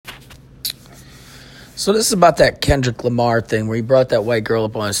So this is about that Kendrick Lamar thing where he brought that white girl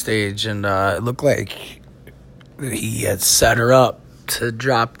up on stage and it looked like he had set her up to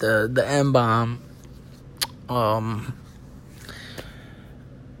drop the M-bomb.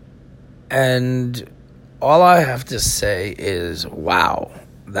 And all I have to say is, wow,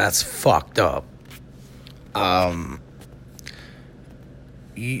 that's fucked up.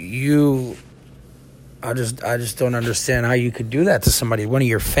 I just don't understand how you could do that to somebody, one of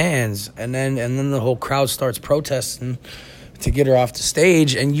your fans, and then the whole crowd starts protesting to get her off the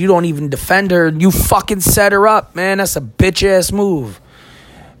stage, and you don't even defend her. You fucking set her up, man. That's a bitch ass move.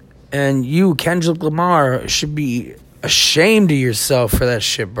 And you, Kendrick Lamar, should be ashamed of yourself for that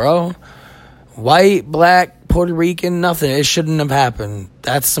shit, bro. White, black, Puerto Rican, nothing. It shouldn't have happened.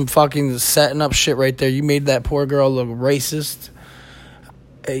 That's some fucking setting up shit right there. You made that poor girl look racist.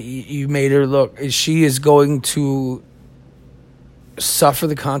 You made her look. She is going to suffer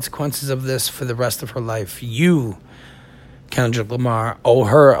the consequences of this for the rest of her life. You, Kendrick Lamar, owe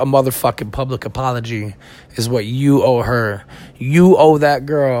her a motherfucking public apology is what you owe her. You owe that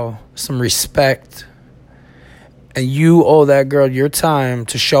girl some respect. And you owe that girl your time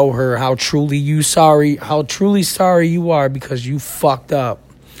to show her how truly sorry you are because you fucked up.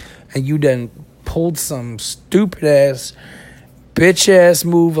 And you then pulled some stupid ass, bitch ass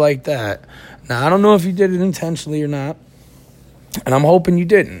move like that. Now, I don't know if you did it intentionally or not. And I'm hoping you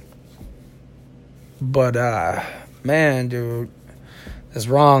didn't. But, man, dude, that's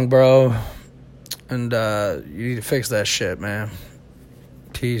wrong, bro. And you need to fix that shit, man.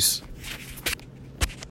 Peace.